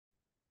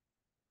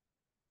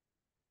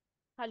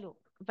Hello,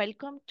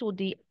 welcome to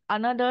the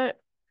another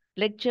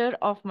lecture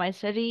of my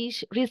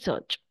series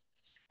Research.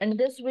 In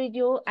this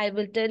video, I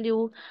will tell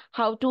you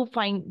how to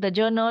find the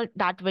journal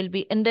that will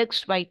be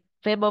indexed by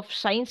Web of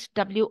Science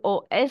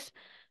WOS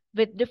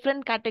with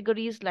different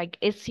categories like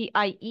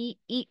SCIE,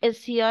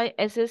 ESCI,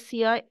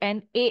 SSCI,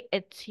 and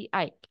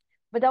AHCI.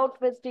 Without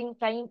wasting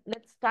time,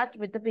 let's start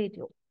with the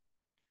video.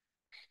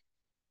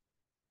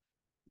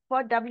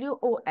 For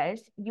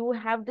WOS, you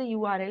have the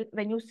URL.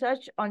 When you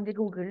search on the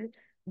Google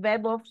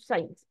Web of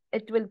Science,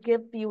 it will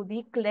give you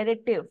the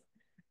Claritative.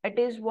 It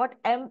is what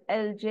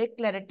MLJ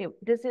Claritative.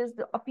 This is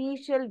the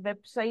official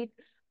website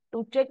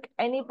to check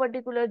any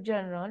particular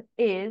journal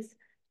is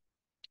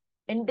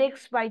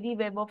indexed by the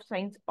Web of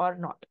Science or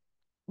not.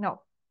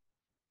 Now,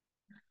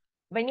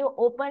 when you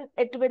open,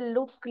 it will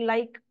look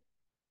like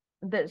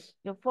this.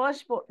 Your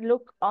first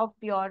look of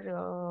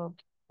your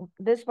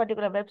this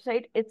particular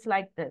website, it's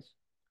like this.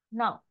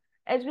 Now,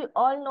 as we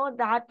all know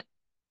that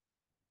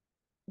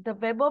the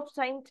Web of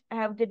Science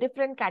have the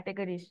different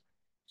categories.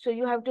 So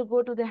you have to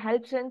go to the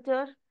help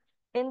center.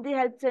 In the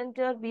help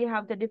center, we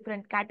have the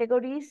different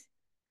categories.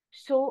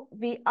 So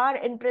we are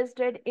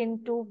interested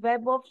into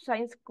Web of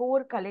Science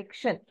core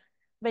collection.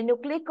 When you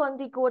click on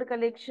the core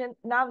collection,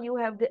 now you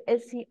have the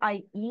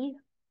SCIE,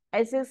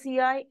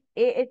 SSCI,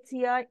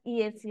 AHCI,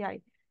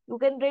 ESCI. You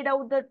can read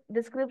out the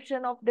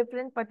description of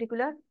different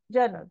particular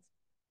journals.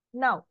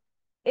 Now,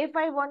 if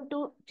I want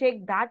to check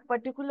that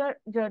particular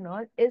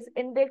journal is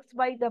indexed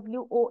by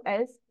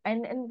WOS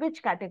and in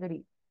which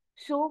category.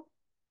 So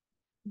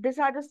these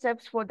are the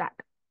steps for that.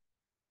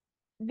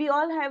 We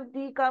all have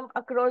come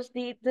across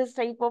this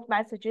type of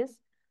messages.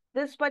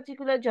 This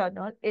particular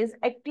journal is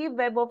active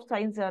Web of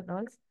Science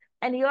journals,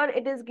 and here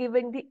it is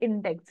giving the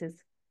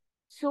indexes.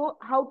 So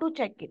how to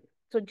check it?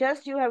 So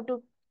just you have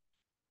to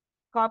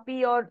copy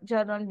your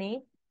journal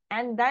name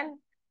and then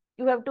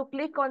you have to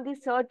click on the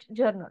search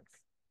journals.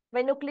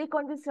 When you click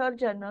on the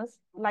search journals,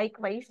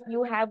 likewise,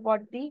 you have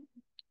what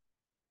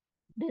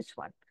this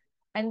one,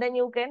 and then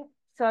you can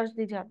search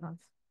the journals.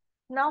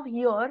 Now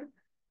here,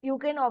 you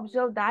can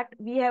observe that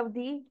we have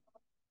the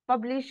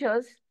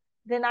publishers,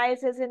 then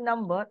ISSN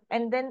number,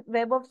 and then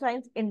Web of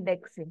Science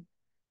indexing.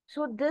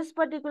 So this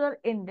particular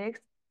index,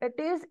 it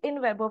is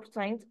in Web of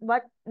Science,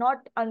 but not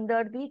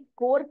under the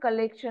core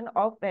collection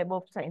of Web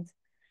of Science.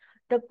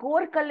 The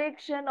core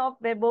collection of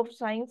Web of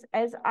Science,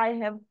 as I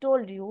have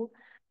told you,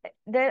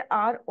 there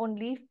are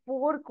only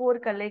 4 core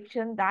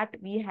collection that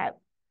we have.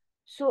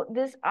 So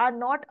these are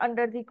not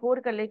under the core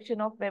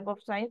collection of Web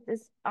of Science.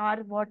 These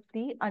are what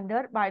the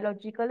under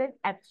biological and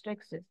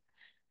abstracts is.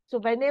 So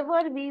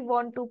whenever we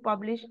want to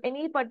publish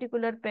any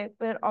particular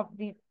paper of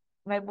the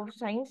Web of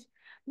Science,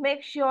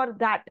 make sure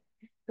that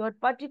your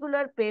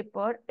particular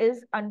paper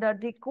is under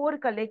the core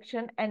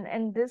collection and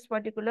in this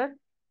particular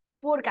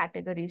 4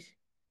 categories.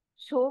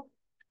 So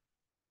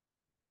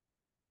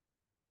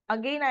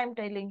again, I am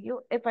telling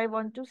you, if I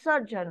want to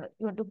search journal,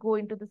 you want to go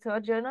into the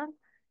search journal.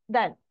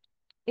 Then,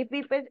 if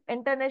we put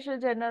International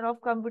Journal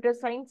of Computer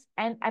Science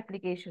and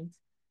Applications,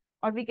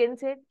 or we can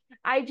say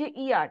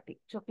IJERT.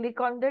 So click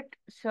on that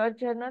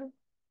search journal,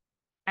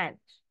 and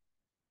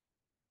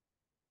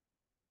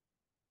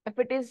if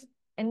it is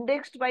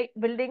indexed by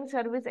Building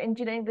Service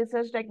Engineering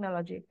Research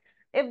Technology,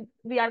 if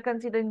we are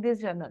considering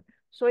this journal,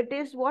 so it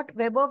is what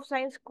Web of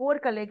Science core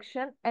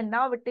collection, and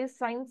now it is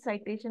Science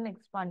Citation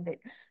Expanded.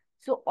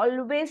 So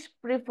always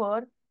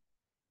prefer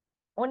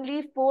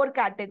only 4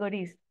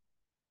 categories.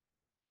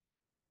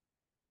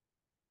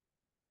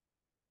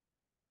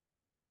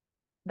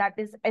 That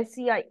is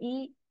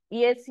SCIE,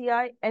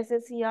 ESCI,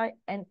 SSCI,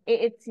 and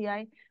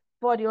AHCI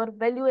for your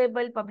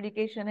valuable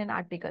publication and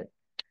article.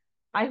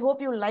 I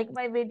hope you like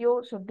my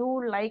video, so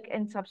do like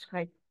and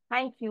subscribe.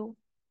 Thank you.